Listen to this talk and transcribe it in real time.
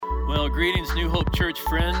Well, greetings, New Hope Church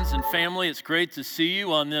friends and family. It's great to see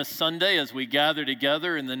you on this Sunday as we gather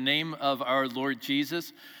together in the name of our Lord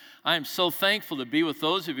Jesus. I am so thankful to be with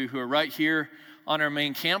those of you who are right here on our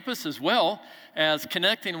main campus, as well as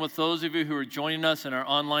connecting with those of you who are joining us in our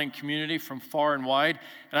online community from far and wide.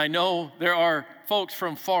 And I know there are folks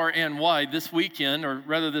from far and wide this weekend, or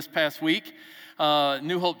rather this past week.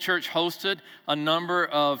 New Hope Church hosted a number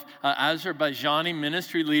of Azerbaijani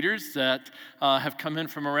ministry leaders that have come in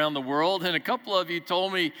from around the world. And a couple of you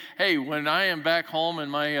told me, hey, when I am back home in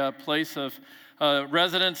my place of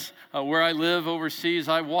residence where I live overseas,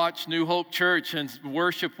 I watch New Hope Church and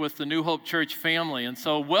worship with the New Hope Church family. And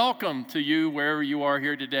so welcome to you wherever you are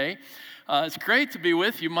here today. It's great to be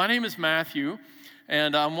with you. My name is Matthew,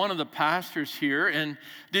 and I'm one of the pastors here. And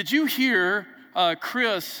did you hear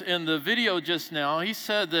Chris in the video just now? He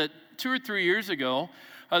said that 2 or 3 years ago,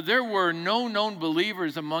 there were no known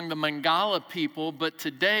believers among the Mangala people, but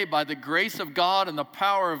today, by the grace of God and the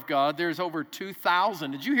power of God, there's over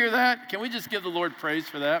 2,000. Did you hear that? Can we just give the Lord praise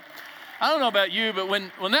for that? I don't know about you, but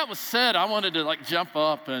when that was said, I wanted to jump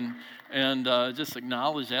up and just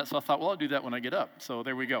acknowledge that. So I thought, well, I'll do that when I get up. So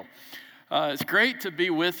there we go. It's great to be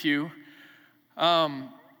with you.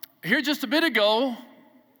 Here just a bit ago,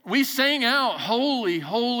 we sang out, "Holy,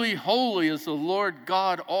 holy, holy is the Lord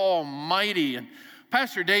God Almighty." And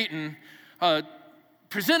Pastor Dayton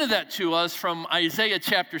presented that to us from Isaiah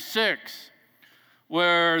chapter 6,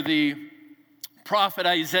 where the prophet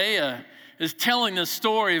Isaiah is telling the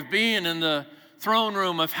story of being in the throne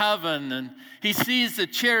room of heaven, and he sees the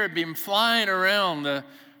cherubim flying around the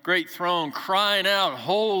great throne, crying out,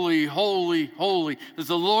 "Holy, holy, holy is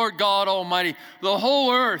the Lord God Almighty. The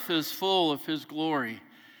whole earth is full of His glory."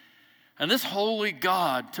 And this holy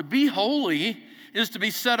God, to be holy is to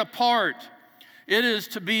be set apart. It is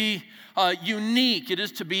to be unique. It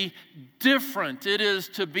is to be different. It is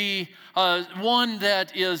to be one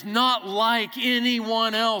that is not like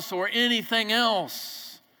anyone else or anything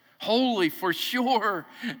else. Holy, for sure,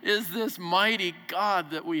 is this mighty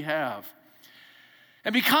God that we have.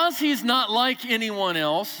 And because He's not like anyone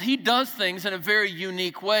else, He does things in a very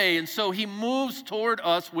unique way. And so He moves toward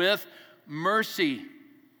us with mercy.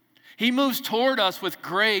 He moves toward us with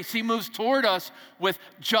grace. He moves toward us with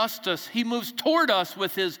justice. He moves toward us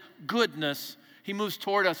with His goodness. He moves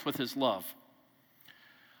toward us with His love.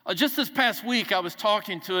 Just this past week, I was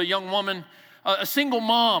talking to a young woman, a single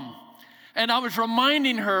mom, and I was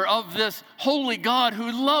reminding her of this holy God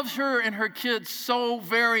who loves her and her kids so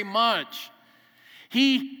very much.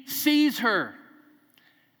 He sees her.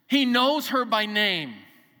 He knows her by name.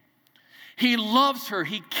 He loves her.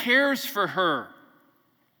 He cares for her.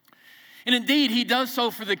 And indeed, He does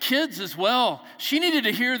so for the kids as well. She needed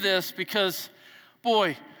to hear this because,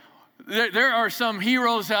 boy, there are some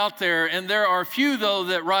heroes out there, and there are few, though,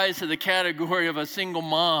 that rise to the category of a single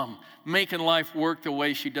mom making life work the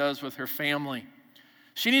way she does with her family.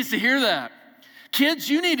 She needs to hear that. Kids,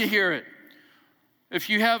 you need to hear it. If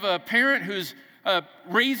you have a parent who's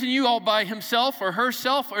raising you all by himself or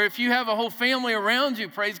herself, or if you have a whole family around you,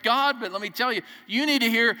 praise God. But let me tell you, you need to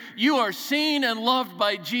hear you are seen and loved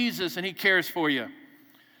by Jesus, and He cares for you.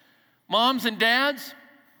 Moms and dads,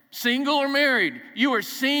 single or married, you are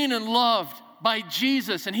seen and loved by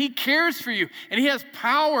Jesus, and He cares for you, and He has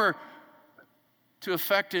power to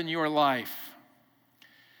affect in your life.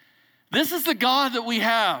 This is the God that we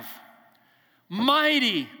have.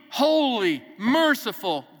 Mighty, holy,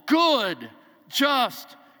 merciful, good,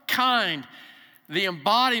 just, kind, the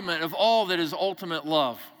embodiment of all that is ultimate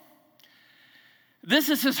love. This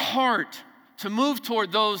is His heart, to move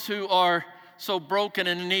toward those who are so broken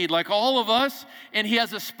and in need, like all of us, and He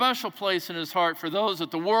has a special place in His heart for those that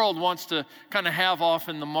the world wants to kind of have off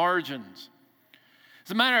in the margins. As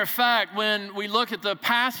a matter of fact, when we look at the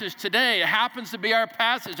passage today, it happens to be our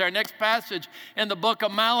passage, our next passage in the book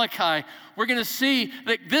of Malachi. We're going to see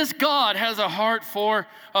that this God has a heart for,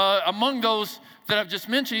 among those that I've just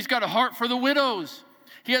mentioned, He's got a heart for the widows.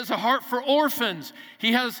 He has a heart for orphans.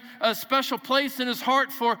 He has a special place in His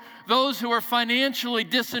heart for those who are financially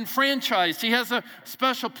disenfranchised. He has a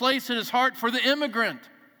special place in His heart for the immigrant.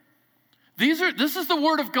 This is the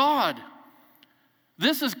Word of God.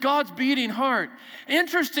 This is God's beating heart.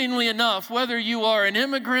 Interestingly enough, whether you are an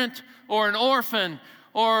immigrant or an orphan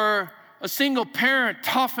or a single parent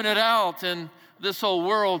toughing it out in this whole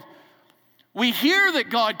world, we hear that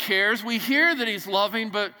God cares, we hear that He's loving,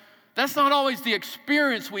 but that's not always the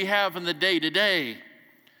experience we have in the day-to-day.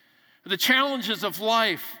 The challenges of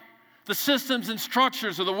life, the systems and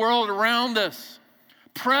structures of the world around us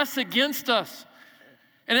press against us.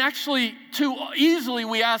 And actually, too easily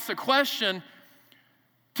we ask the question,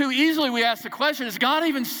 Too easily we ask the question, does God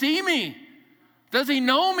even see me? Does he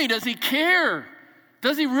know me? Does he care?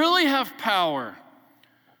 Does he really have power?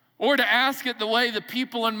 Or to ask it the way the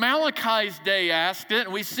people in Malachi's day asked it,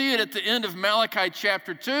 and we see it at the end of Malachi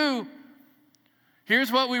chapter 2.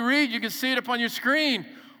 Here's what we read. You can see it up on your screen.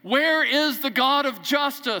 Where is the God of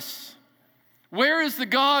justice? Where is the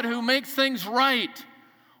God who makes things right?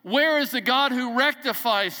 Where is the God who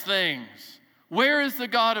rectifies things? Where is the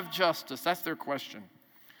God of justice? That's their question.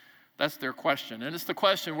 That's their question. And it's the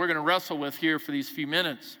question we're going to wrestle with here for these few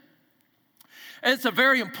minutes. And it's a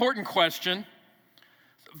very important question.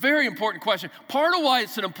 Very important question. Part of why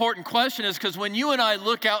it's an important question is because when you and I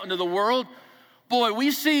look out into the world, boy, we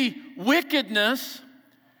see wickedness.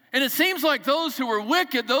 And it seems like those who are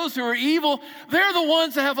wicked, those who are evil, they're the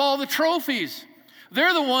ones that have all the trophies.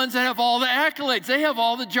 They're the ones that have all the accolades. They have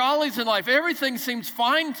all the jollies in life. Everything seems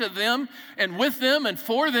fine to them and with them and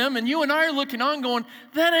for them. And you and I are looking on going,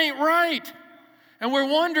 that ain't right. And we're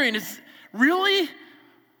wondering, is really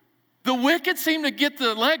the wicked seem to get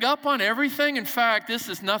the leg up on everything? In fact, this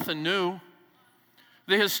is nothing new.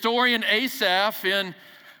 The historian Asaph in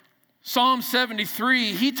Psalm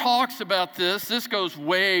 73, he talks about this. This goes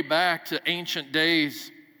way back to ancient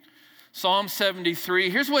days. Psalm 73,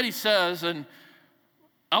 here's what he says, and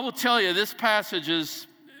I will tell you, this passage is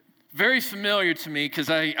very familiar to me because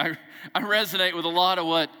I resonate with a lot of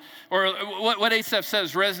what Asaph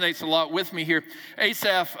says resonates a lot with me here.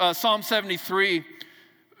 Asaph, Psalm 73,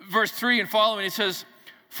 verse 3 and following, he says,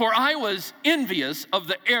 "For I was envious of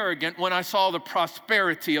the arrogant when I saw the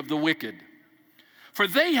prosperity of the wicked. For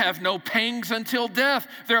they have no pangs until death.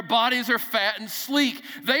 Their bodies are fat and sleek.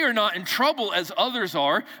 They are not in trouble as others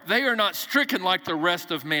are. They are not stricken like the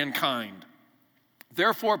rest of mankind.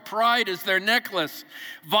 Therefore, pride is their necklace.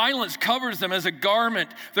 Violence covers them as a garment.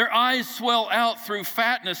 Their eyes swell out through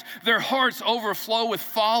fatness. Their hearts overflow with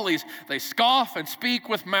follies. They scoff and speak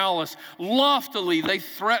with malice. Loftily, they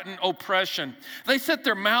threaten oppression. They set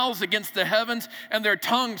their mouths against the heavens, and their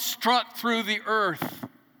tongues strut through the earth.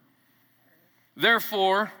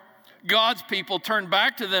 Therefore, God's people turn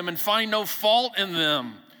back to them and find no fault in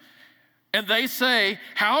them. And they say,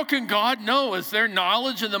 how can God know? Is there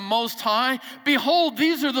knowledge in the Most High? Behold,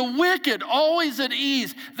 these are the wicked, always at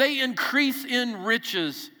ease. They increase in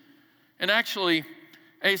riches." And actually,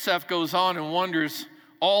 Asaph goes on and wonders,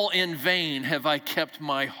 all in vain have I kept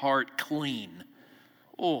my heart clean.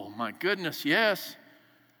 Oh my goodness, yes.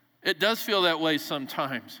 It does feel that way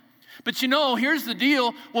sometimes. But you know, here's the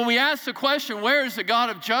deal. When we ask the question, where is the God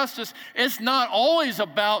of justice? It's not always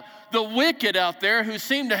about the wicked out there who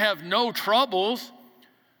seem to have no troubles.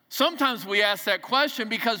 Sometimes we ask that question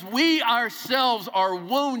because we ourselves are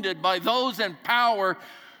wounded by those in power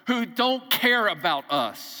who don't care about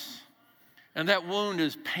us. And that wound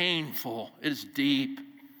is painful. It is deep.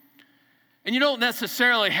 And you don't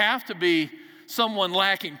necessarily have to be someone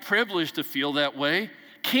lacking privilege to feel that way.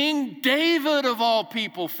 King David, of all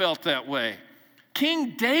people, felt that way.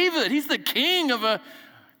 King David, he's the king of a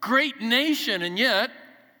great nation, and yet,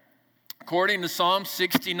 according to Psalm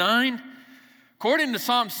 69,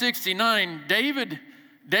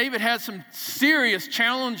 David had some serious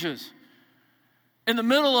challenges. In the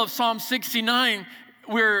middle of Psalm 69,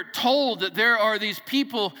 we're told that there are these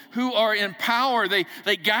people who are in power.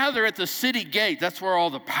 They gather at the city gate. That's where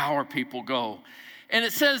all the power people go. And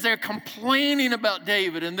it says they're complaining about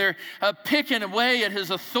David and they're picking away at his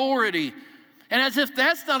authority. And as if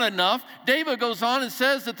that's not enough, David goes on and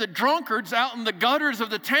says that the drunkards out in the gutters of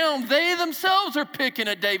the town, they themselves are picking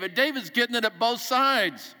at David. David's getting it at both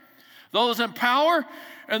sides. Those in power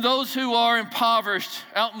and those who are impoverished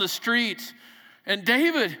out in the streets. And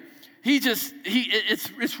David,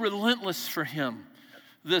 it's relentless for him.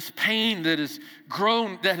 This pain that has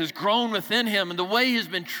grown within him and the way he's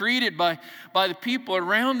been treated by the people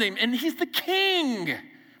around him. And he's the king.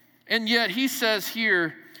 And yet he says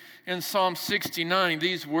here in Psalm 69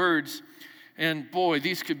 these words, and boy,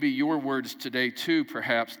 these could be your words today too,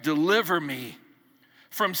 perhaps. Deliver me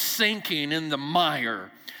from sinking in the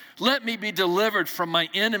mire. Let me be delivered from my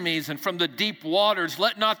enemies and from the deep waters.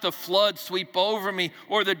 Let not the flood sweep over me,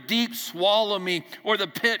 or the deep swallow me, or the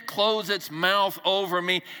pit close its mouth over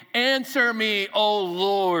me. Answer me, O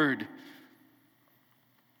Lord.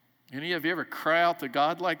 Any of you ever cry out to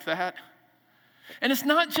God like that? And it's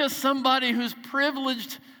not just somebody who's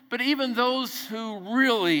privileged, but even those who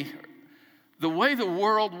really, the way the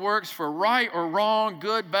world works for right or wrong,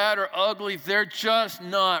 good, bad, or ugly, they're just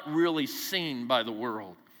not really seen by the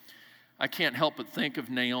world. I can't help but think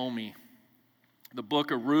of Naomi. The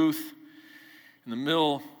book of Ruth, in the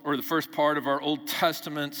middle or the first part of our Old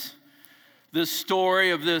Testaments, this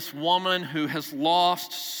story of this woman who has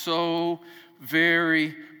lost so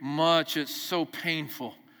very much. It's so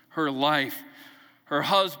painful, her life. Her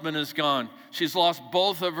husband is gone. She's lost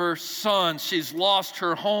both of her sons. She's lost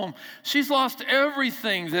her home. She's lost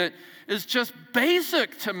everything that is just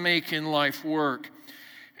basic to making life work.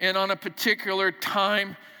 And on a particular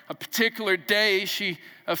time, a particular day, she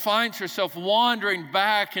finds herself wandering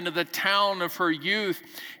back into the town of her youth.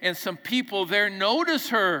 And some people there notice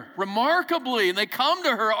her remarkably, and they come to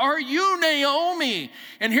her, "Are you Naomi?"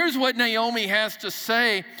 And here's what Naomi has to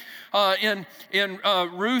say in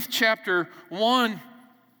Ruth chapter 1.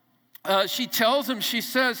 She tells him, she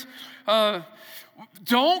says,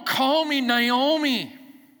 "Don't call me Naomi.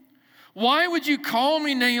 Why would you call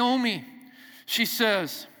me Naomi?" She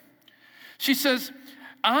says,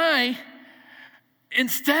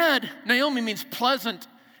 instead, Naomi means pleasant.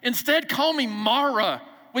 Instead, call me Mara,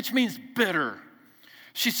 which means bitter.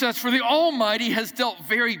 She says, "For the Almighty has dealt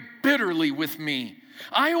very bitterly with me.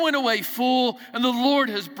 I went away full, and the Lord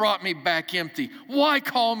has brought me back empty. Why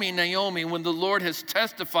call me Naomi when the Lord has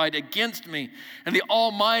testified against me, and the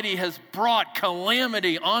Almighty has brought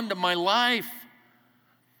calamity onto my life?"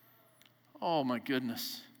 Oh my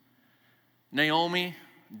goodness. Naomi,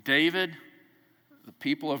 David, the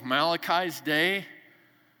people of Malachi's day,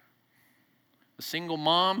 a single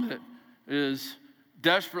mom that is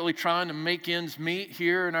desperately trying to make ends meet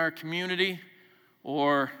here in our community,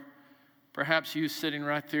 or perhaps you sitting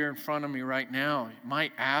right there in front of me right now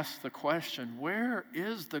might ask the question, where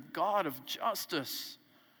is the God of justice?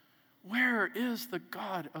 Where is the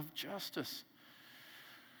God of justice?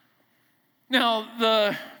 Now,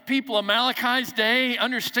 the people of Malachi's day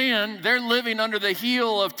understand they're living under the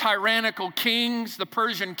heel of tyrannical kings, the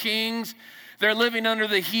Persian kings. They're living under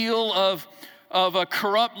the heel of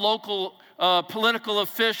corrupt local political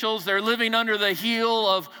officials. They're living under the heel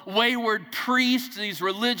of wayward priests, these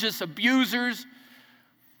religious abusers.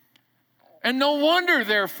 And no wonder,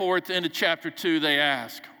 therefore, at the end of chapter 2, they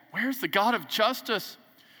ask, where's the God of justice?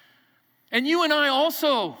 And you and I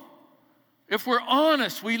also, if we're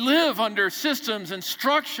honest, we live under systems and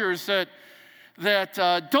structures that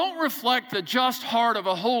don't reflect the just heart of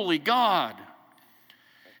a holy God.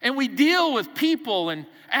 And we deal with people and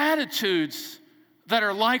attitudes that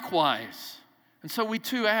are likewise. And so we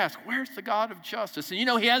too ask, where's the God of justice? And you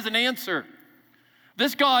know, he has an answer.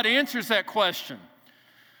 This God answers that question.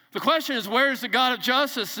 The question is, where's the God of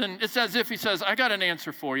justice? And it's as if he says, I got an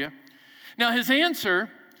answer for you. Now, his answer,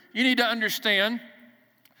 you need to understand,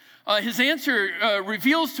 his answer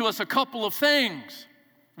reveals to us a couple of things.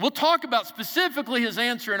 We'll talk about specifically his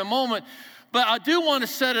answer in a moment, but I do want to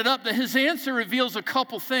set it up that his answer reveals a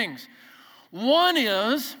couple things. One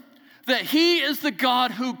is that he is the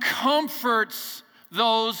God who comforts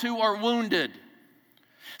those who are wounded.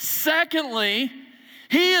 Secondly,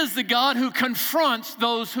 he is the God who confronts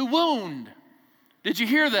those who wound. Did you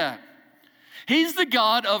hear that? He's the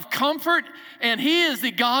God of comfort, and he is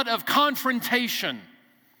the God of confrontation.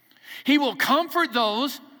 He will comfort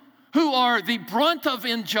those who are the brunt of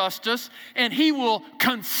injustice, and he will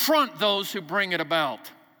confront those who bring it about.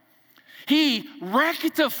 He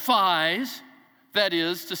rectifies, that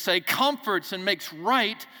is to say, comforts and makes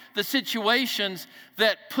right the situations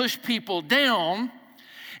that push people down,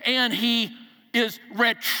 and he is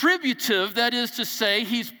retributive, that is to say,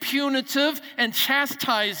 he's punitive and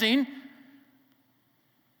chastising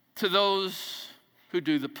to those who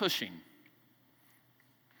do the pushing.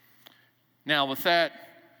 Now, with that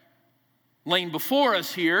laying before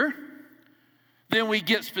us here, then we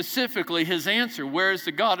get specifically his answer. Where is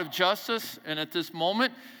the God of justice? And at this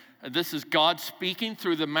moment, this is God speaking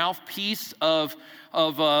through the mouthpiece of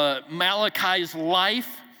Malachi's life.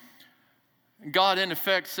 God, in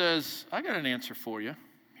effect, says, I got an answer for you.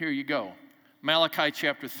 Here you go. Malachi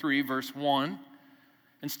chapter 3, verse 1.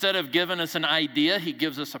 Instead of giving us an idea, he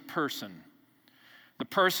gives us a person. The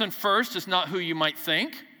person first is not who you might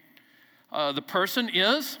think. The person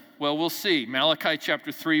is, well, we'll see. Malachi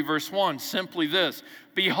chapter 3, verse 1, simply this.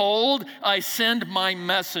 Behold, I send my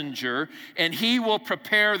messenger, and he will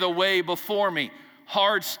prepare the way before me.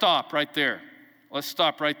 Hard stop right there. Let's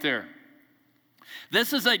stop right there.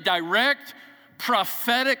 This is a direct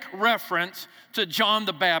prophetic reference to John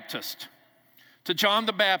the Baptist. To John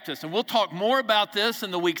the Baptist. And we'll talk more about this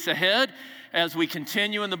in the weeks ahead as we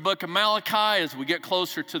continue in the book of Malachi, as we get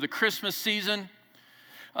closer to the Christmas season.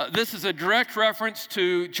 This is a direct reference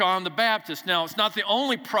to John the Baptist. Now, it's not the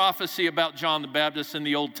only prophecy about John the Baptist in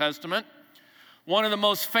the Old Testament. One of the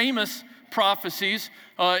most famous prophecies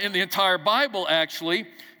in the entire Bible, actually,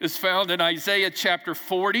 is found in Isaiah chapter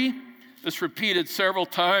 40. It's repeated several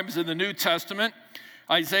times in the New Testament.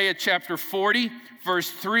 Isaiah chapter 40,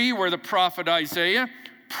 verse 3, where the prophet Isaiah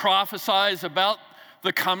prophesies about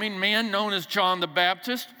the coming man known as John the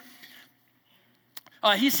Baptist.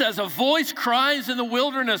 He says, a voice cries in the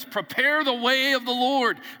wilderness, prepare the way of the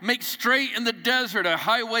Lord, make straight in the desert a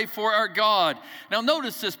highway for our God. Now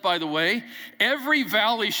notice this, by the way, every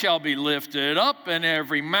valley shall be lifted up and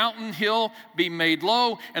every mountain hill be made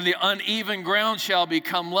low, and the uneven ground shall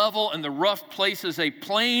become level and the rough places a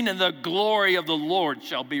plain, and the glory of the Lord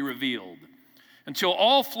shall be revealed until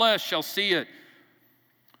all flesh shall see it.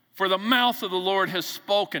 For the mouth of the Lord has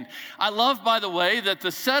spoken. I love, by the way, that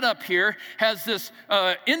the setup here has this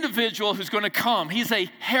individual who's going to come. He's a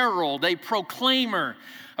herald, a proclaimer.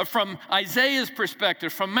 From Isaiah's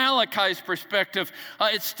perspective, from Malachi's perspective,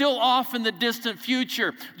 it's still off in the distant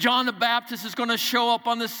future. John the Baptist is going to show up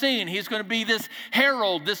on the scene. He's going to be this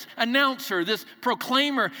herald, this announcer, this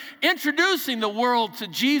proclaimer, introducing the world to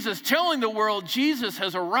Jesus, telling the world Jesus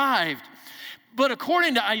has arrived. But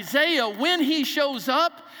according to Isaiah, when he shows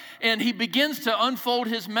up and he begins to unfold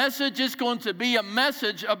his message, it's going to be a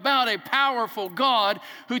message about a powerful God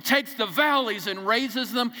who takes the valleys and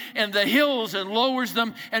raises them and the hills and lowers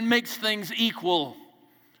them and makes things equal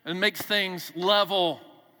and makes things level,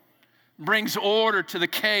 brings order to the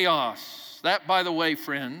chaos. That, by the way,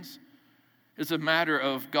 friends, is a matter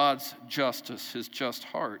of God's justice, his just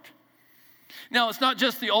heart. Now, it's not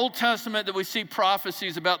just the Old Testament that we see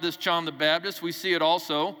prophecies about this John the Baptist. We see it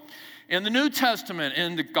also in the New Testament,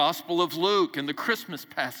 in the Gospel of Luke, in the Christmas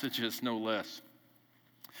passages, no less.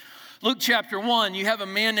 Luke chapter 1, you have a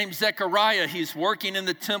man named Zechariah. He's working in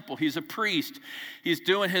the temple. He's a priest. He's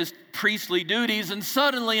doing his priestly duties, and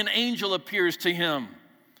suddenly an angel appears to him.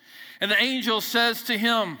 And the angel says to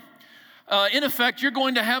him, in effect, you're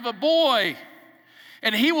going to have a boy,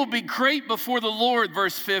 and he will be great before the Lord,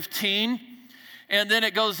 verse 15. And then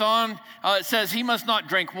it goes on, it says, he must not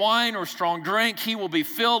drink wine or strong drink. He will be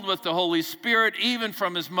filled with the Holy Spirit, even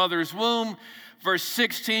from his mother's womb. Verse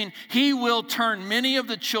 16, he will turn many of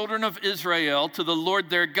the children of Israel to the Lord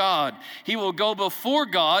their God. He will go before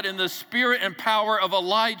God in the spirit and power of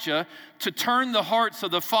Elijah to turn the hearts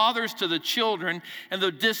of the fathers to the children and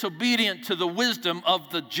the disobedient to the wisdom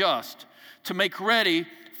of the just, to make ready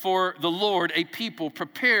for the Lord a people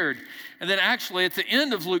prepared. And then actually at the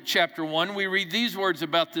end of Luke chapter 1, we read these words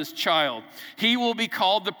about this child. He will be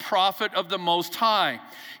called the prophet of the Most High.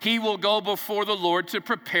 He will go before the Lord to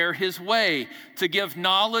prepare his way, to give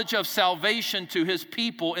knowledge of salvation to his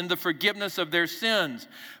people in the forgiveness of their sins,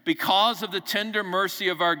 because of the tender mercy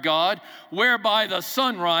of our God, whereby the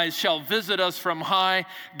sunrise shall visit us from high,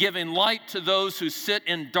 giving light to those who sit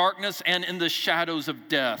in darkness and in the shadows of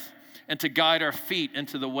death, and to guide our feet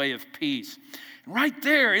into the way of peace. Right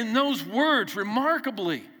there in those words,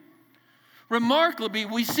 remarkably,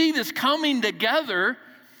 we see this coming together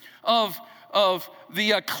of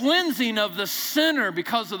the cleansing of the sinner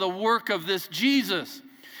because of the work of this Jesus,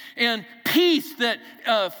 and peace that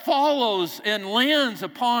follows and lands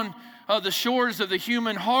upon the shores of the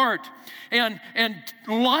human heart, and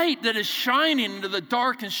light that is shining into the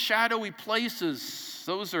dark and shadowy places.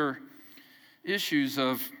 Those are issues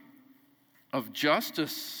of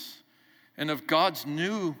justice and of God's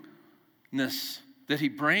newness that he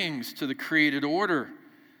brings to the created order.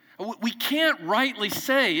 We can't rightly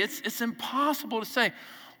say, it's impossible to say,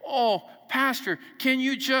 oh, Pastor, can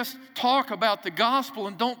you just talk about the gospel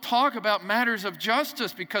and don't talk about matters of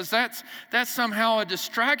justice because that's somehow a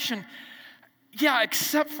distraction? Yeah,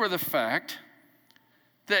 except for the fact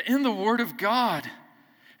that in the Word of God,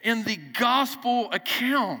 in the gospel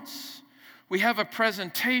accounts, we have a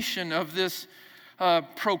presentation of this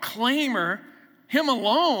proclaimer, him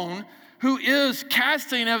alone, who is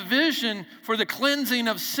casting a vision for the cleansing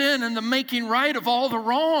of sin and the making right of all the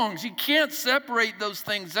wrongs. You can't separate those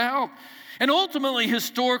things out. And ultimately,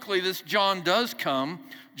 historically, this John does come,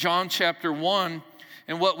 John chapter 1,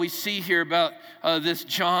 and what we see here about this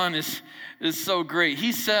John is so great.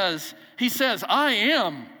 He says, I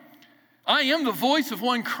am the voice of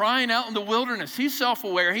one crying out in the wilderness. He's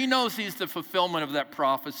self-aware. He knows he's the fulfillment of that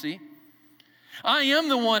prophecy. I am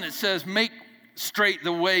the one that says, make straight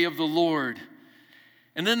the way of the Lord.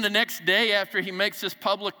 And then the next day after he makes this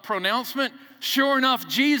public pronouncement, sure enough,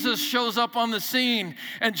 Jesus shows up on the scene,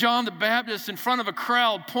 and John the Baptist in front of a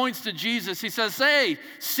crowd points to Jesus. He says, hey,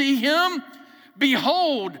 see him?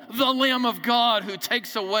 Behold the Lamb of God who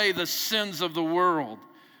takes away the sins of the world.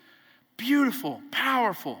 Beautiful,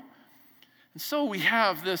 powerful. And so we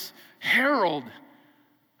have this herald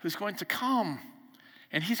who's going to come,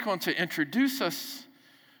 and he's going to introduce us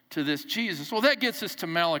to this Jesus. Well, that gets us to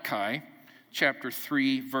Malachi chapter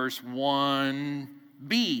 3, verse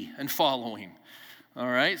 1b and following. All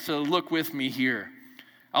right, so look with me here.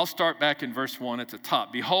 I'll start back in verse 1 at the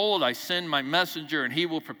top. Behold, I send my messenger, and he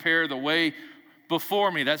will prepare the way before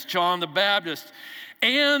me. That's John the Baptist.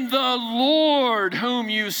 And the Lord whom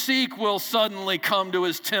you seek will suddenly come to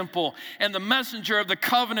his temple, and the messenger of the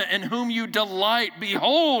covenant in whom you delight.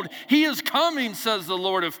 Behold, he is coming, says the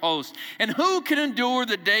Lord of hosts. And who can endure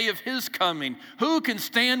the day of his coming? Who can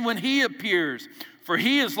stand when he appears? For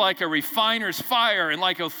he is like a refiner's fire and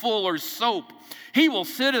like a fuller's soap. He will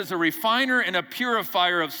sit as a refiner and a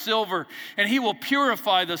purifier of silver, and he will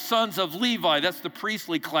purify the sons of Levi, that's the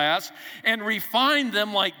priestly class, and refine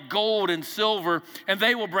them like gold and silver, and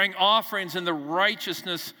they will bring offerings in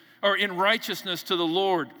righteousness to the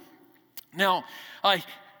Lord. Now,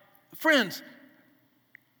 friends,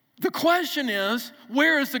 the question is,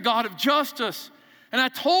 where is the God of justice? And I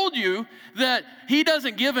told you that he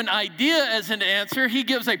doesn't give an idea as an answer, he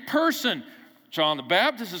gives a person. John the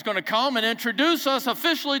Baptist is going to come and introduce us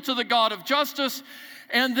officially to the God of justice.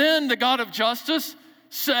 And then the God of justice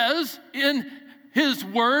says in his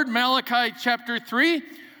word, Malachi chapter 3,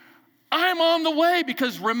 I'm on the way.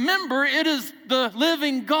 Because remember, it is the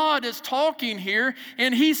living God is talking here.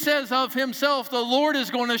 And he says of himself, the Lord is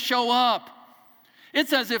going to show up.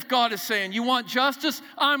 It's as if God is saying, you want justice?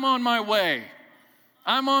 I'm on my way.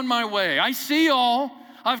 I'm on my way. I see all.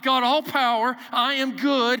 I've got all power. I am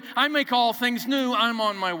good. I make all things new. I'm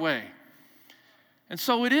on my way. And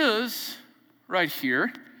so it is right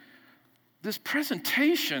here, this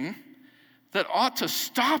presentation that ought to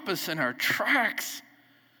stop us in our tracks.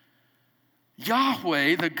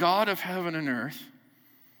 Yahweh, the God of heaven and earth,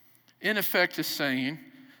 in effect is saying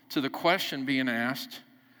to the question being asked,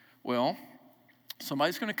 well,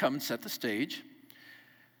 somebody's going to come and set the stage,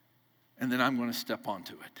 and then I'm going to step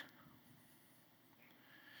onto it.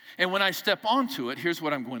 And when I step onto it, here's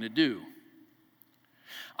what I'm going to do.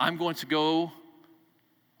 I'm going to go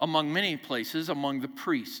among many places, among the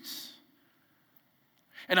priests.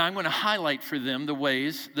 And I'm going to highlight for them the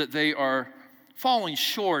ways that they are falling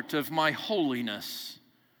short of my holiness,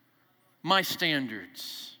 my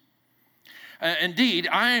standards. Indeed,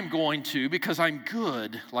 I am going to, because I'm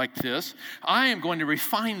good like this, I am going to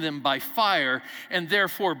refine them by fire and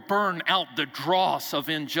therefore burn out the dross of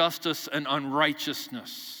injustice and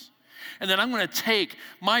unrighteousness. And then I'm going to take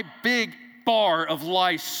my big bar of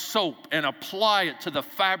lye soap and apply it to the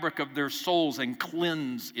fabric of their souls and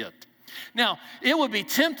cleanse it. Now, it would be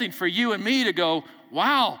tempting for you and me to go,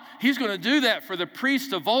 wow, he's going to do that for the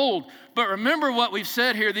priests of old. But remember what we've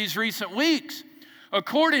said here these recent weeks.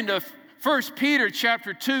 According to 1 Peter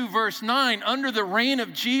chapter 2, verse 9, under the reign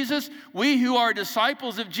of Jesus, we who are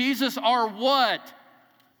disciples of Jesus are what?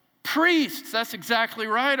 Priests. That's exactly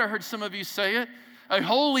right. I heard some of you say it. A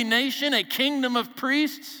holy nation, a kingdom of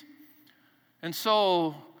priests. And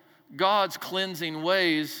so God's cleansing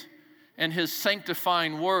ways and his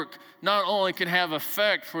sanctifying work not only can have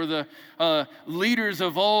effect for the leaders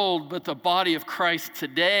of old, but the body of Christ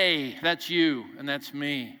today. That's you and that's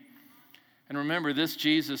me. And remember, this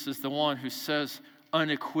Jesus is the one who says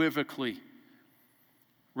unequivocally,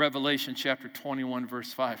 Revelation chapter 21,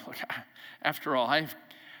 verse 5, look, after all,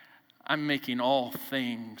 I'm making all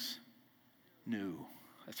things new.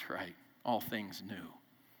 That's right, all things new.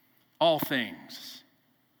 All things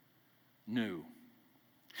new.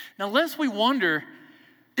 Now, lest we wonder,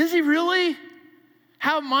 is he really?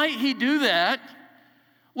 How might he do that?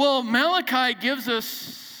 Well, Malachi gives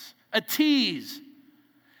us a tease,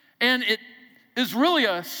 and it is really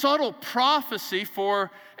a subtle prophecy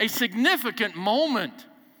for a significant moment.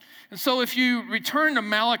 And so if you return to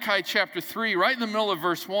Malachi chapter 3, right in the middle of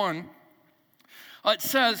verse 1, it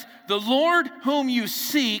says, the Lord whom you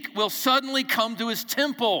seek will suddenly come to his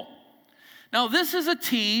temple. Now this is a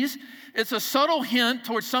tease. It's a subtle hint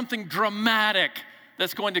towards something dramatic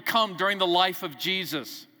that's going to come during the life of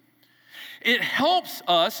Jesus. It helps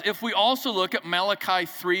us if we also look at Malachi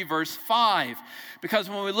 3, verse 5. Because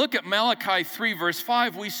when we look at Malachi 3, verse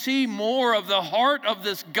 5, we see more of the heart of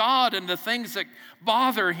this God and the things that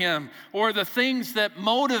bother him or the things that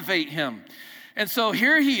motivate him. And so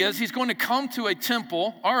here he is. He's going to come to a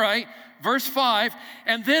temple. All right, verse 5,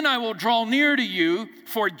 and then I will draw near to you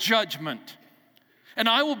for judgment. And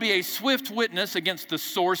I will be a swift witness against the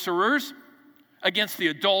sorcerers, against the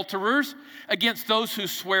adulterers, against those who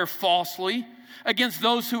swear falsely, against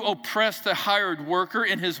those who oppress the hired worker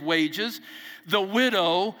in his wages, the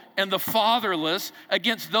widow and the fatherless,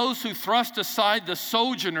 against those who thrust aside the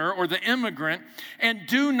sojourner or the immigrant, and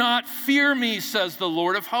do not fear me, says the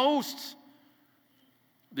Lord of hosts.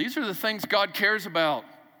 These are the things God cares about.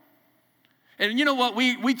 And you know what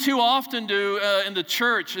we too often do in the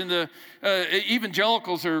church, and the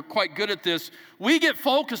evangelicals are quite good at this. We get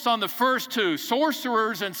focused on the first two,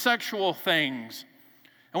 sorcerers and sexual things.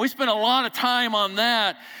 And we spend a lot of time on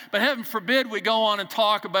that, but heaven forbid we go on and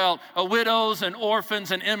talk about widows and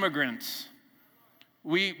orphans and immigrants.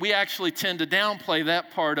 We actually tend to downplay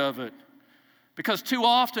that part of it, because too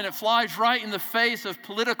often it flies right in the face of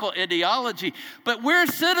political ideology. But we're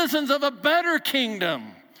citizens of a better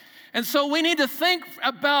kingdom. And so we need to think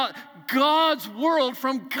about God's world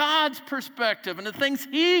from God's perspective and the things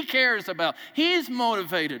He cares about, He's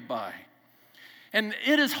motivated by. And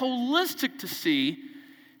it is holistic to see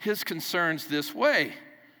His concerns this way.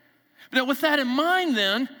 Now, with that in mind,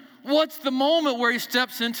 then, what's the moment where He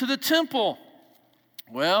steps into the temple?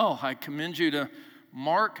 Well, I commend you to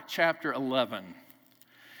Mark chapter 11.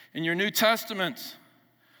 In your New Testament,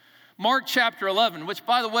 Mark chapter 11, which,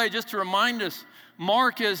 by the way, just to remind us,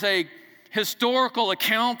 Mark is a historical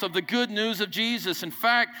account of the good news of Jesus. In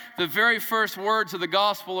fact, the very first words of the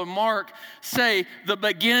Gospel of Mark say, the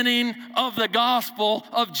beginning of the gospel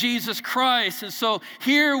of Jesus Christ. And so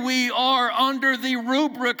here we are under the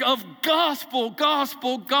rubric of gospel,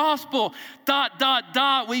 gospel, gospel, ...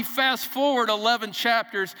 We fast forward 11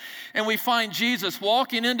 chapters and we find Jesus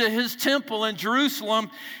walking into His temple in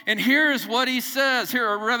Jerusalem. And here's what He says,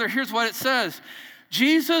 here's what it says.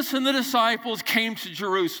 Jesus and the disciples came to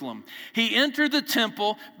Jerusalem. He entered the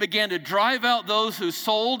temple, began to drive out those who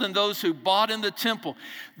sold and those who bought in the temple.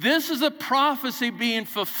 This is a prophecy being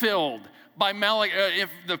fulfilled by Malachi.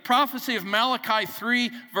 The prophecy of Malachi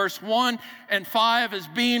 3, verse 1 and 5 is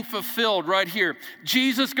being fulfilled right here.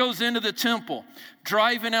 Jesus goes into the temple,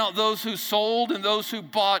 driving out those who sold and those who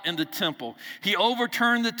bought in the temple. He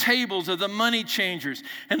overturned the tables of the money changers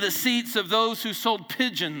and the seats of those who sold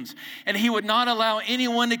pigeons, and He would not allow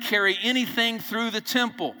anyone to carry anything through the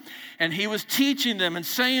temple. And He was teaching them and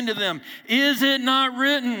saying to them, is it not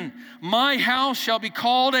written, my house shall be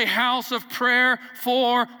called a house of prayer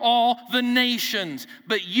for all the nations,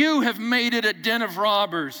 but you have made it a den of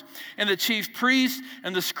robbers. And the chief priests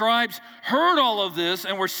and the scribes heard all of this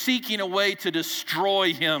and were seeking a way to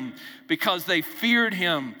destroy Him, because they feared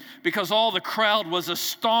Him, because all the crowd was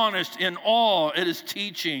astonished in awe at His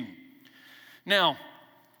teaching. Now,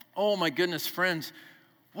 oh my goodness, friends,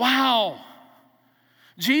 wow.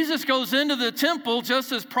 Jesus goes into the temple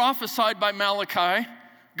just as prophesied by Malachi,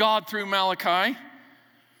 God through Malachi,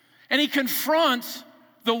 and He confronts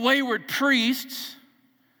the wayward priests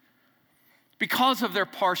because of their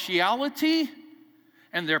partiality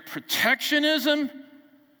and their protectionism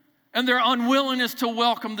and their unwillingness to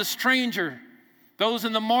welcome the stranger, those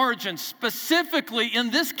in the margins, specifically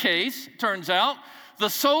in this case, turns out, the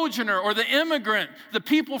sojourner or the immigrant, the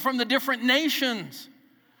people from the different nations.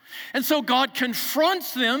 And so God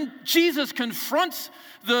confronts them. Jesus confronts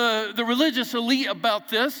the religious elite about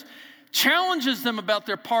this, challenges them about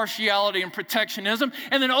their partiality and protectionism,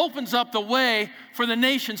 and then opens up the way for the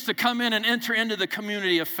nations to come in and enter into the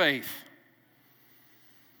community of faith.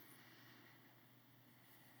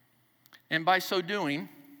 And by so doing,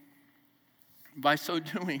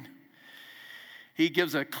 He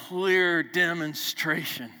gives a clear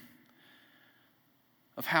demonstration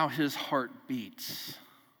of how His heart beats.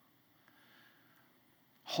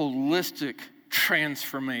 Holistic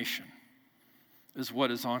transformation is what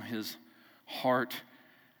is on His heart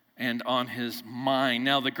and on His mind.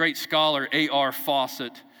 Now, the great scholar A.R.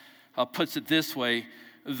 Fawcett puts it this way: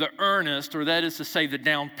 the earnest, or that is to say the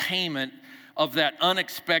down payment of that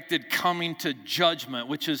unexpected coming to judgment,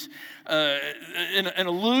 which is an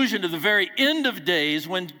allusion to the very end of days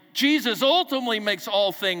when Jesus ultimately makes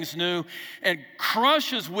all things new and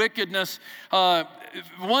crushes wickedness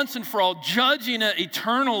once and for all, judging it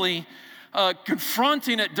eternally,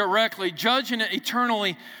 confronting it directly, judging it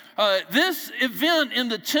eternally. This event in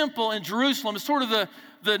the temple in Jerusalem is sort of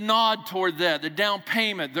the nod toward that, the down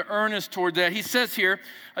payment, the earnest toward that. He says here,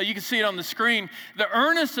 you can see it on the screen, the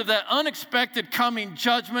earnest of that unexpected coming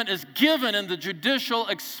judgment is given in the judicial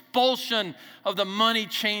expulsion of the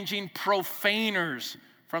money-changing profaners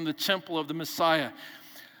from the temple of the Messiah.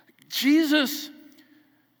 Jesus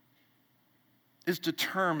is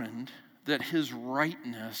determined that His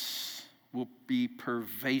rightness will be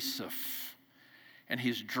pervasive, and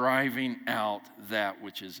He's driving out that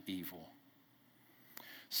which is evil,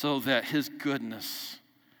 so that His goodness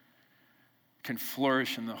can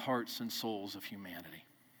flourish in the hearts and souls of humanity.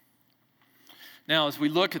 Now, as we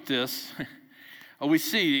look at this, we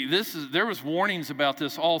see there was warnings about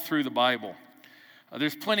this all through the Bible.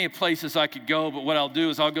 There's plenty of places I could go, but what I'll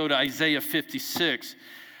do is I'll go to Isaiah 56.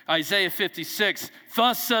 Isaiah 56,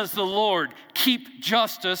 thus says the Lord, keep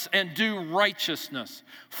justice and do righteousness,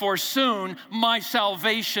 for soon my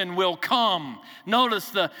salvation will come. Notice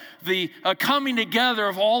the coming together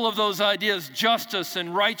of all of those ideas, justice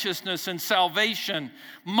and righteousness and salvation.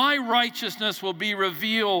 My righteousness will be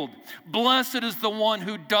revealed. Blessed is the one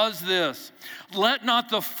who does this. Let not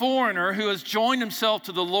the foreigner who has joined himself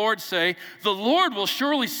to the Lord say, the Lord will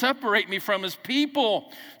surely separate me from his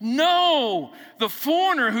people. No, the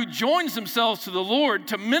foreigner who joins themselves to the Lord,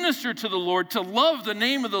 to minister to the Lord, to love the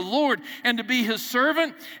name of the Lord, and to be his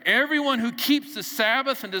servant, everyone who keeps the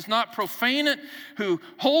Sabbath and does not profane it, who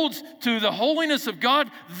holds to the holiness of God,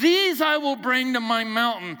 these I will bring to my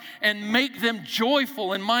mountain and make them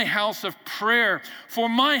joyful in my house of prayer. For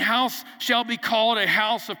my house shall be called a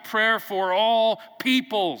house of prayer for all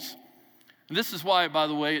peoples. And this is why, by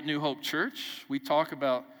the way, at New Hope Church, we talk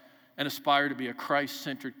about and aspire to be a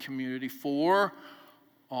Christ-centered community for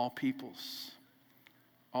all peoples.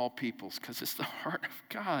 All peoples, because it's the heart of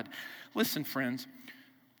God. Listen, friends,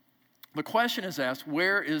 the question is asked,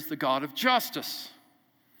 where is the God of justice?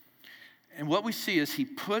 And what we see is he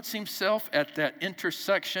puts himself at that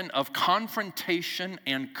intersection of confrontation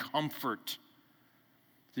and comfort.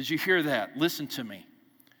 Did you hear that? Listen to me.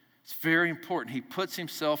 It's very important. He puts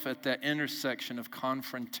himself at that intersection of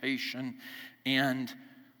confrontation and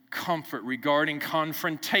comfort. Regarding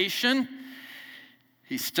confrontation,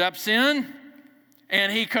 he steps in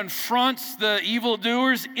and he confronts the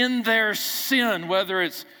evildoers in their sin, whether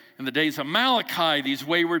it's in the days of Malachi, these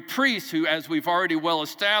wayward priests who, as we've already well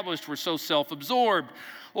established, were so self-absorbed,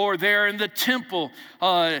 or there in the temple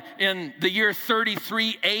in the year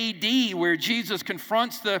 33 AD, where Jesus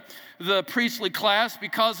confronts the priestly class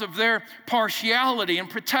because of their partiality and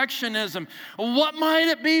protectionism. What might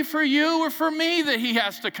it be for you or for me that he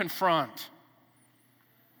has to confront?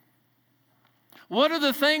 What are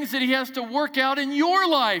the things that he has to work out in your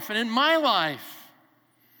life and in my life?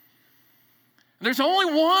 There's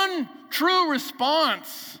only one true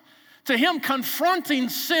response to him confronting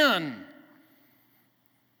sin.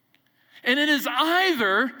 And it is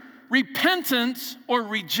either repentance or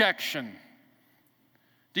rejection.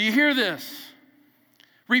 Do you hear this?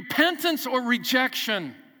 Repentance or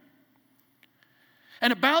rejection.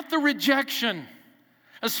 And about the rejection,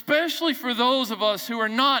 especially for those of us who are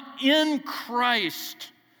not in Christ,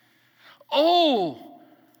 oh,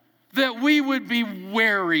 that we would be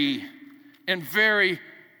wary and very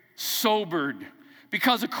sobered.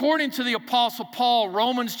 Because according to the Apostle Paul,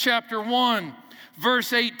 Romans chapter 1,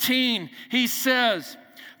 verse 18, he says,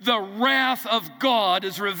 the wrath of God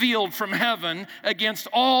is revealed from heaven against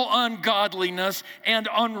all ungodliness and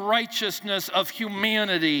unrighteousness of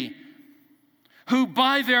humanity, who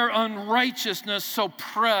by their unrighteousness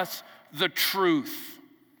suppress the truth.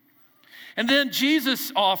 And then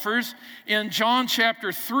Jesus offers in John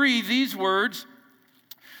chapter 3 these words.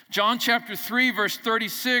 John chapter 3, verse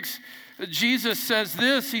 36, Jesus says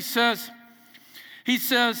this. He says,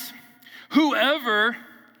 whoever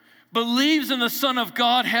believes in the Son of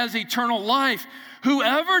God has eternal life.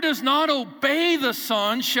 Whoever does not obey the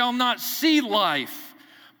Son shall not see life,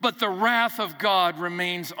 but the wrath of God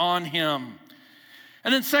remains on him.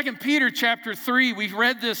 And then 2 Peter chapter 3, we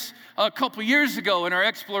read this a couple years ago in our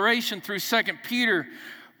exploration through 2 Peter.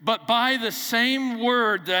 But by the same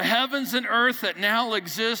word, the heavens and earth that now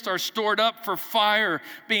exist are stored up for fire,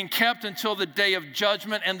 being kept until the day of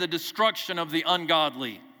judgment and the destruction of the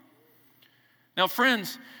ungodly. Now,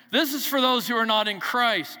 friends, this is for those who are not in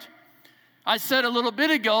Christ. I said a little bit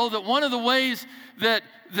ago that one of the ways that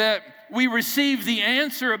we receive the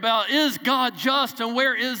answer about is God just and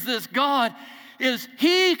where is this God is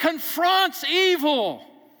he confronts evil.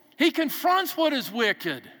 He confronts what is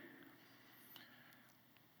wicked.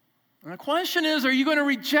 And the question is, are you going to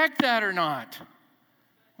reject that or not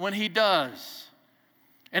when he does?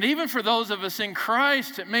 And even for those of us in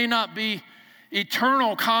Christ, it may not be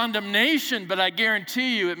eternal condemnation, but I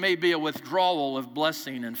guarantee you it may be a withdrawal of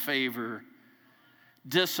blessing and favor,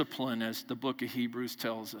 discipline, as the book of Hebrews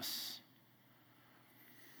tells us.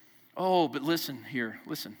 Oh, but listen here,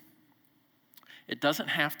 listen. It doesn't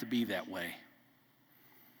have to be that way.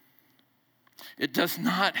 It does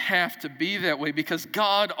not have to be that way because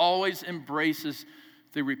God always embraces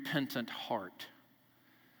the repentant heart.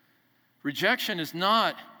 Rejection is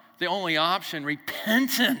not the only option.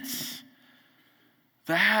 Repentance,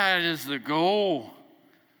 that is the goal.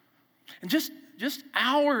 And just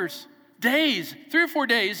hours, days, 3 or 4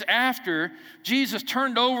 days after Jesus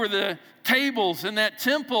turned over the tables in that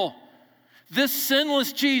temple, this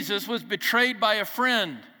sinless Jesus was betrayed by a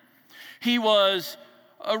friend. He was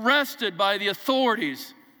arrested by the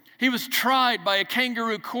authorities. He was tried by a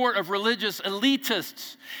kangaroo court of religious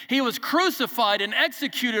elitists. He was crucified and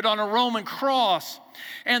executed on a Roman cross.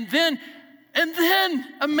 And then,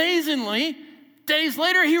 amazingly, days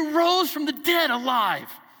later, he rose from the dead alive.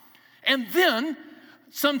 And then,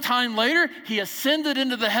 sometime later, he ascended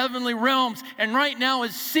into the heavenly realms and right now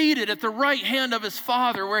is seated at the right hand of his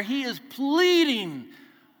Father, where he is pleading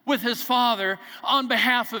with his Father on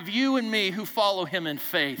behalf of you and me who follow him in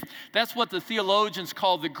faith. That's what the theologians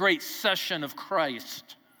call the great session of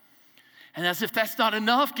Christ. And as if that's not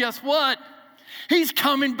enough, guess what? He's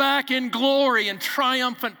coming back in glory and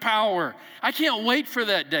triumphant power. I can't wait for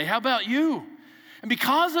that day. How about you? And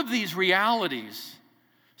because of these realities,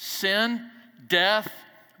 sin, death,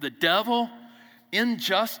 the devil,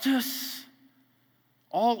 injustice,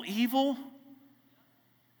 all evil,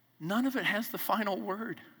 none of it has the final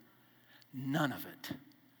word. None of it.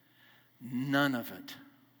 None of it.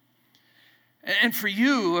 And for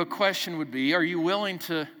you, a question would be, are you willing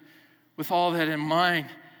to, with all that in mind,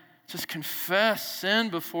 just confess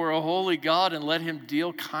sin before a holy God and let him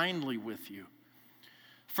deal kindly with you?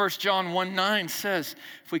 1 John 1:9 says,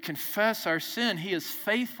 if we confess our sin, he is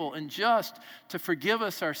faithful and just to forgive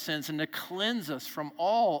us our sins and to cleanse us from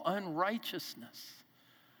all unrighteousness.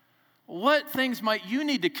 What things might you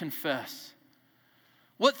need to confess?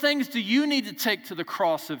 What things do you need to take to the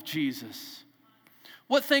cross of Jesus?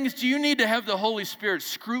 What things do you need to have the Holy Spirit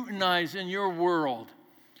scrutinize in your world?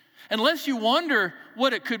 Unless you wonder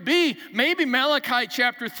what it could be, maybe Malachi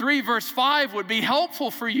chapter 3, verse 5 would be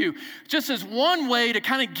helpful for you, just as one way to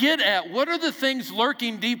kind of get at what are the things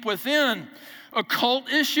lurking deep within. Occult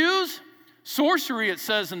issues, sorcery, it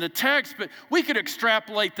says in the text, but we could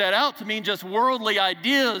extrapolate that out to mean just worldly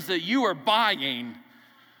ideas that you are buying.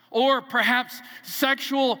 Or perhaps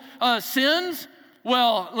sexual sins.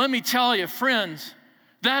 Well, let me tell you, friends,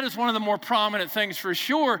 that is one of the more prominent things for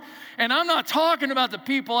sure. And I'm not talking about the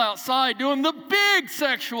people outside doing the big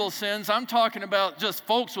sexual sins. I'm talking about just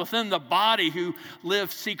folks within the body who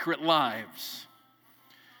live secret lives.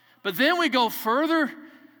 But then we go further,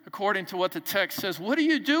 according to what the text says. What do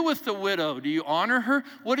you do with the widow? Do you honor her?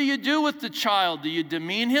 What do you do with the child? Do you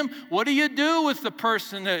demean him? What do you do with the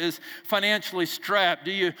person that is financially strapped?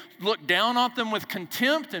 Do you look down on them with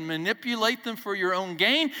contempt and manipulate them for your own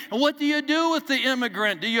gain? And what do you do with the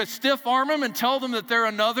immigrant? Do you stiff arm them and tell them that they're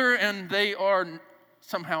another and they are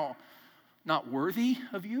somehow not worthy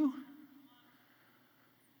of you?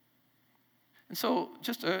 And so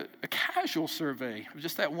just a casual survey of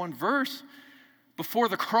just that one verse before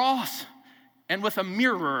the cross and with a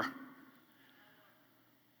mirror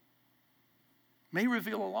may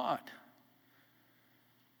reveal a lot.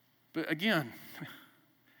 But again,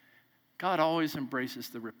 God always embraces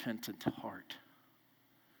the repentant heart.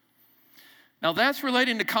 Now that's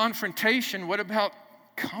relating to confrontation. What about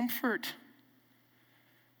comfort?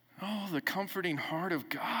 Oh, the comforting heart of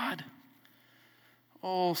God.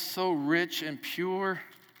 Oh, so rich and pure.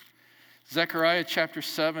 Zechariah chapter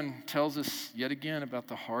 7 tells us yet again about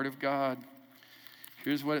the heart of God.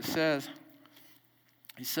 Here's what it says.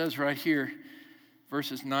 He says right here,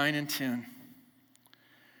 verses 9 and 10.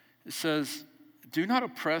 It says, do not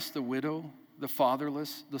oppress the widow, the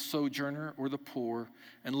fatherless, the sojourner, or the poor,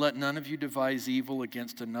 and let none of you devise evil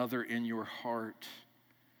against another in your heart.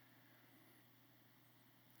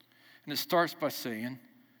 And it starts by saying,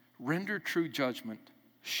 render true judgment,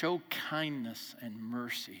 show kindness and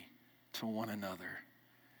mercy to one another.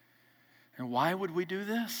 And why would we do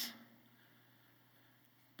this?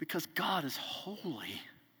 Because God is holy.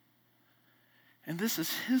 And this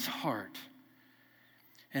is his heart.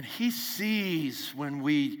 And he sees when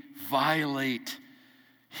we violate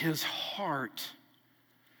his heart.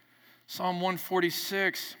 Psalm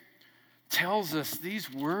 146 tells us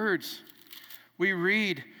these words. We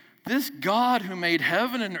read, this God who made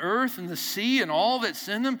heaven and earth and the sea and all that's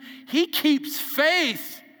in them, he keeps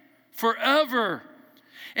faith forever,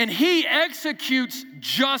 and he executes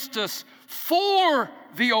justice for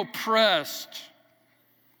the oppressed,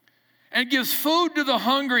 and gives food to the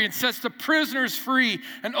hungry, and sets the prisoners free,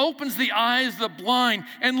 and opens the eyes of the blind,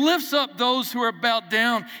 and lifts up those who are bowed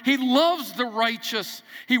down. He loves the righteous.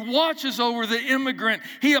 He watches over the immigrant.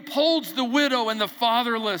 He upholds the widow and the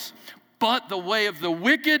fatherless. But the way of the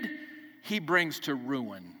wicked he brings to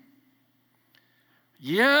ruin.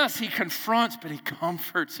 Yes, he confronts, but he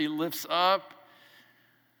comforts, he lifts up,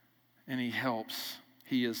 and he helps.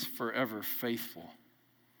 He is forever faithful.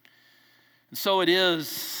 And so it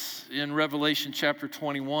is in Revelation chapter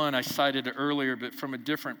 21, I cited it earlier, but from a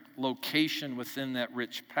different location within that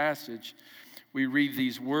rich passage, we read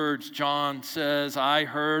these words. John says, I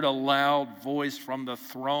heard a loud voice from the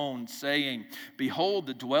throne saying, behold,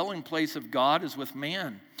 the dwelling place of God is with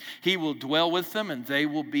man. He will dwell with them, and they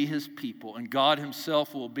will be his people, and God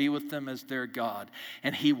himself will be with them as their God.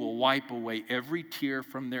 And he will wipe away every tear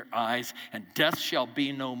from their eyes, and death shall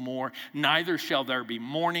be no more. Neither shall there be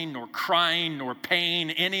mourning, nor crying, nor pain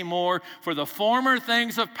anymore, for the former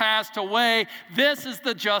things have passed away. This is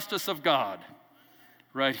the justice of God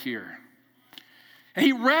right here. And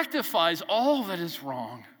he rectifies all that is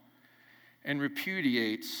wrong and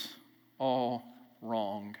repudiates all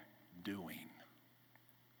wrongdoing.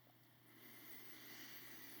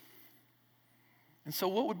 And so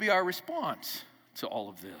what would be our response to all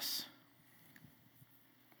of this?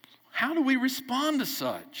 How do we respond to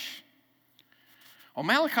such? Well,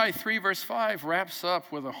 Malachi 3 verse 5 wraps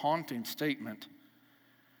up with a haunting statement.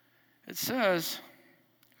 It says,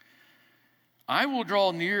 I will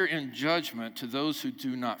draw near in judgment to those who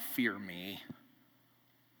do not fear me.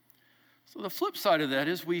 So the flip side of that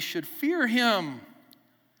is we should fear him.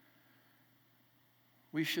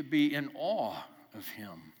 We should be in awe of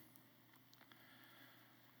him.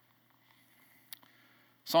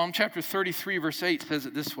 Psalm chapter 33 verse 8 says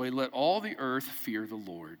it this way, let all the earth fear the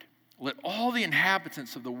Lord. Let all the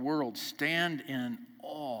inhabitants of the world stand in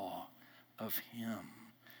awe of him.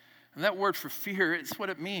 And that word for fear, it's what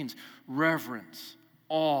it means. Reverence,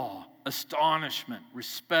 awe, astonishment,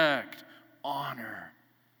 respect, honor.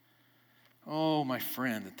 Oh, my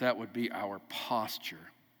friend, that would be our posture.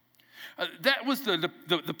 That was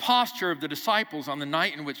the posture of the disciples on the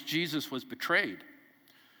night in which Jesus was betrayed.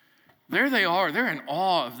 There they are. They're in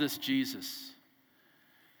awe of this Jesus.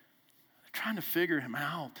 They're trying to figure him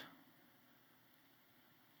out.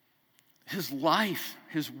 His life,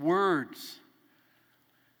 his words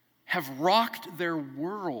have rocked their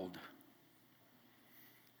world.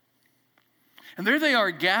 And there they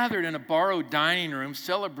are gathered in a borrowed dining room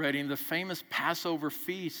celebrating the famous Passover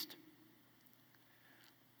feast.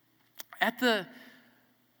 At the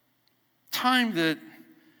time that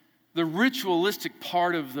the ritualistic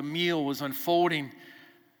part of the meal was unfolding,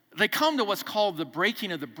 they come to what's called the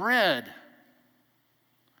breaking of the bread.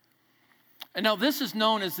 And now this is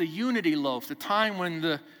known as the unity loaf, the time when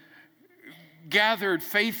the gathered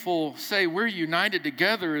faithful say we're united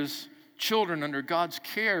together as children under God's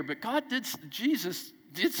care. But Jesus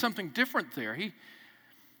did something different there.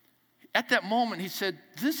 At that moment, he said,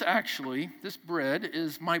 this bread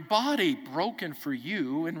is my body broken for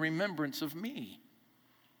you in remembrance of me.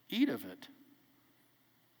 Eat of it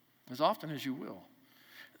as often as you will.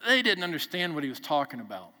 They didn't understand what he was talking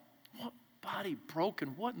about. What body broken?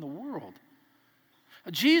 What in the world?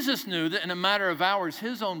 Jesus knew that in a matter of hours,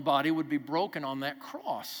 his own body would be broken on that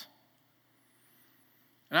cross.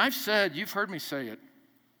 And I've said, you've heard me say it,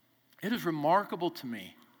 it is remarkable to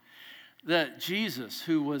me that Jesus,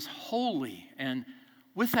 who was holy and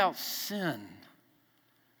without sin,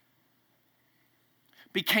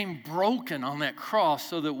 became broken on that cross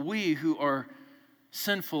so that we who are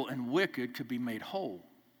sinful and wicked could be made whole.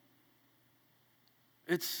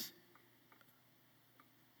 It's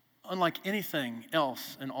unlike anything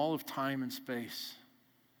else in all of time and space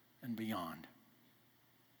and beyond.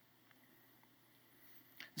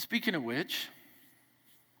 Speaking of which,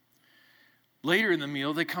 later in the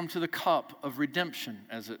meal, they come to the cup of redemption,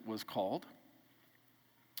 as it was called.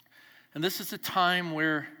 And this is a time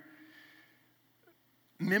where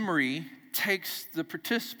memory takes the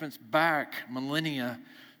participants back millennia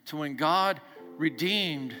to when God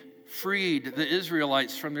redeemed, freed the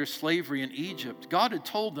Israelites from their slavery in Egypt. God had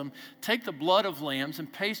told them, take the blood of lambs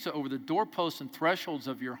and paste it over the doorposts and thresholds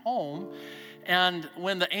of your home. And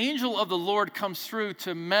when the angel of the Lord comes through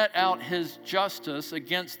to met out his justice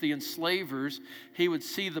against the enslavers, he would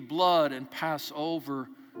see the blood and pass over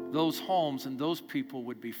those homes, and those people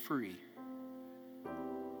would be free.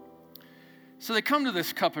 So they come to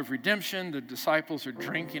this cup of redemption. The disciples are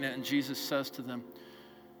drinking it, and Jesus says to them,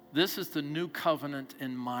 this is the new covenant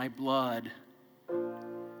in my blood.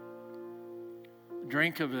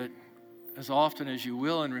 Drink of it as often as you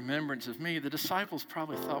will in remembrance of me. The disciples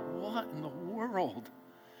probably thought, what in the world?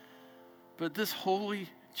 But this holy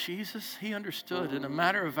Jesus, he understood in a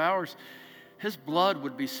matter of hours, his blood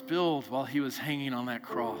would be spilled while he was hanging on that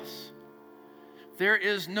cross. There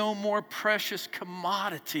is no more precious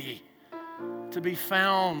commodity to be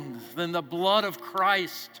found than the blood of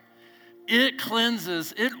Christ. It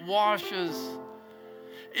cleanses, it washes,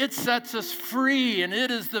 it sets us free, and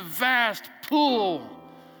it is the vast pool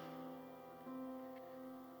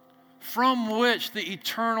from which the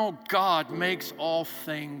eternal God makes all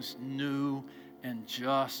things new and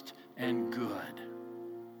just and good.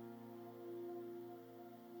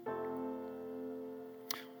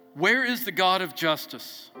 Where is the God of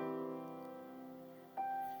justice?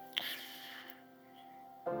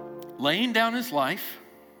 Laying down his life,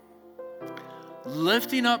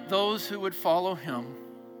 lifting up those who would follow him,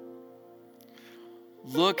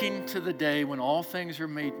 looking to the day when all things are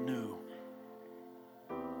made new.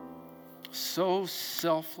 So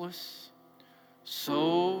selfless,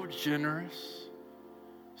 so generous,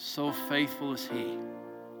 so faithful is he.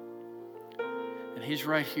 And he's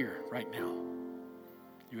right here, right now.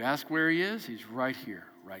 You ask where he is, he's right here,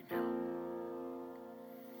 right now.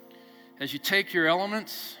 As you take your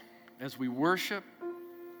elements, as we worship,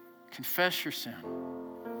 confess your sin.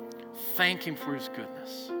 Thank him for his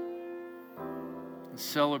goodness. And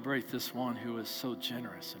celebrate this one who is so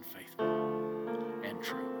generous and faithful.